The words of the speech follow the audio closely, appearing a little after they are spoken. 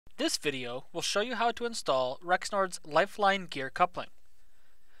This video will show you how to install Rexnord's Lifelign Gear Coupling.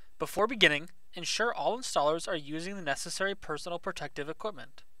 Before beginning, ensure all installers are using the necessary personal protective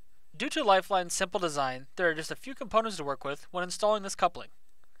equipment. Due to Lifeline's simple design, there are just a few components to work with when installing this coupling.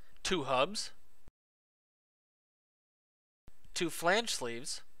 2 hubs, 2 flange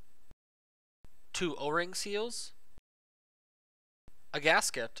sleeves, 2 O-ring seals, a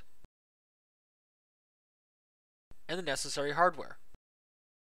gasket, and the necessary hardware.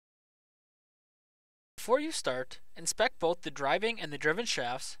 Before you start, inspect both the driving and the driven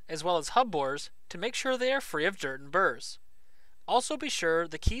shafts, as well as hub bores, to make sure they are free of dirt and burrs. Also be sure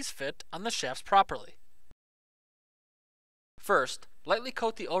the keys fit on the shafts properly. First, lightly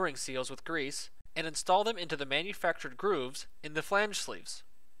coat the O-ring seals with grease and install them into the manufactured grooves in the flange sleeves.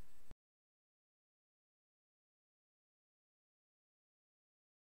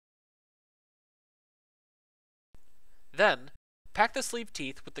 Then, pack the sleeve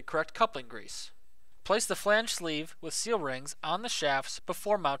teeth with the correct coupling grease. Place the flange sleeve with seal rings on the shafts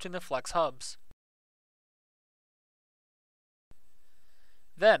before mounting the flex hubs.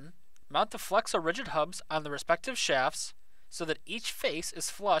 Then, mount the flex or rigid hubs on the respective shafts so that each face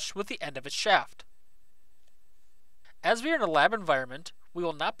is flush with the end of its shaft. As we are in a lab environment, we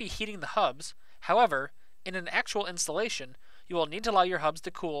will not be heating the hubs. However, in an actual installation, you will need to allow your hubs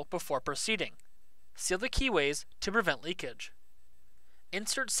to cool before proceeding. Seal the keyways to prevent leakage.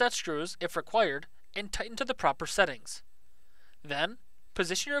 Insert set screws if required and tighten to the proper settings. Then,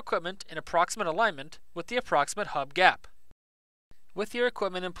 position your equipment in approximate alignment with the approximate hub gap. With your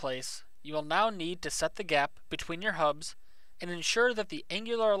equipment in place, you will now need to set the gap between your hubs and ensure that the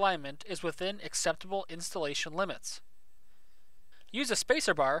angular alignment is within acceptable installation limits. Use a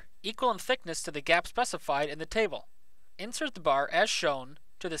spacer bar equal in thickness to the gap specified in the table. Insert the bar as shown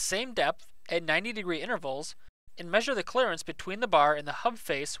to the same depth at 90-degree intervals and measure the clearance between the bar and the hub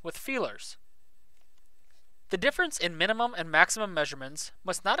face with feelers. The difference in minimum and maximum measurements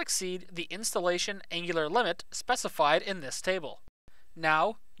must not exceed the installation angular limit specified in this table.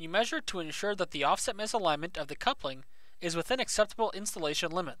 Now, you measure to ensure that the offset misalignment of the coupling is within acceptable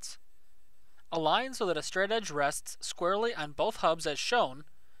installation limits. Align so that a straight edge rests squarely on both hubs as shown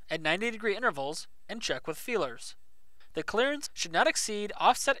at 90-degree intervals and check with feelers. The clearance should not exceed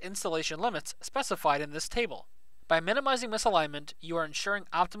offset installation limits specified in this table. By minimizing misalignment, you are ensuring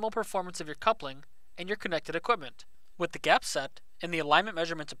optimal performance of your coupling and your connected equipment. With the gap set and the alignment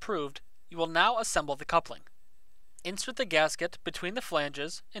measurements approved, you will now assemble the coupling. Insert the gasket between the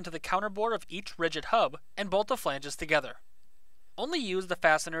flanges into the counterbore of each rigid hub and bolt the flanges together. Only use the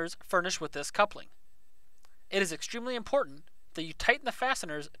fasteners furnished with this coupling. It is extremely important that you tighten the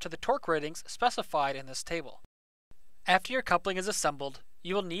fasteners to the torque ratings specified in this table. After your coupling is assembled,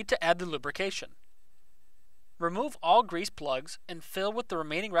 you will need to add the lubrication. Remove all grease plugs and fill with the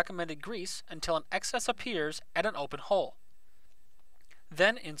remaining recommended grease until an excess appears at an open hole.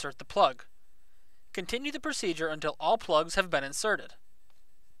 Then insert the plug. Continue the procedure until all plugs have been inserted.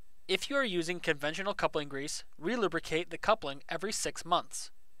 If you are using conventional coupling grease, relubricate the coupling every 6 months.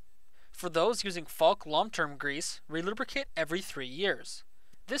 For those using Falk long-term grease, relubricate every 3 years.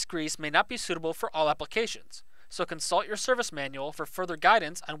 This grease may not be suitable for all applications, so consult your service manual for further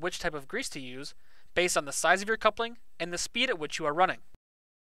guidance on which type of grease to use based on the size of your coupling and the speed at which you are running.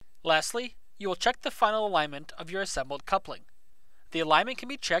 Lastly, you will check the final alignment of your assembled coupling. The alignment can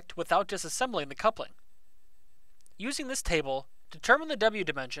be checked without disassembling the coupling. Using this table, determine the W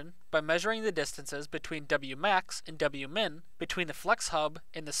dimension by measuring the distances between W max and W min between the flex hub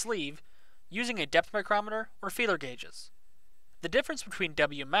and the sleeve using a depth micrometer or feeler gauges. The difference between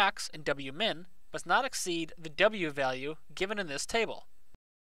W max and W min must not exceed the W value given in this table.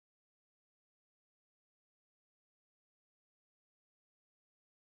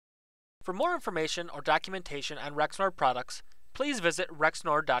 For more information or documentation on Rexnord products, please visit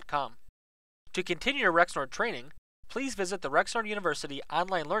Rexnord.com. To continue your Rexnord training, please visit the Rexnord University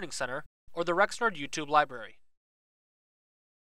Online Learning Center or the Rexnord YouTube Library.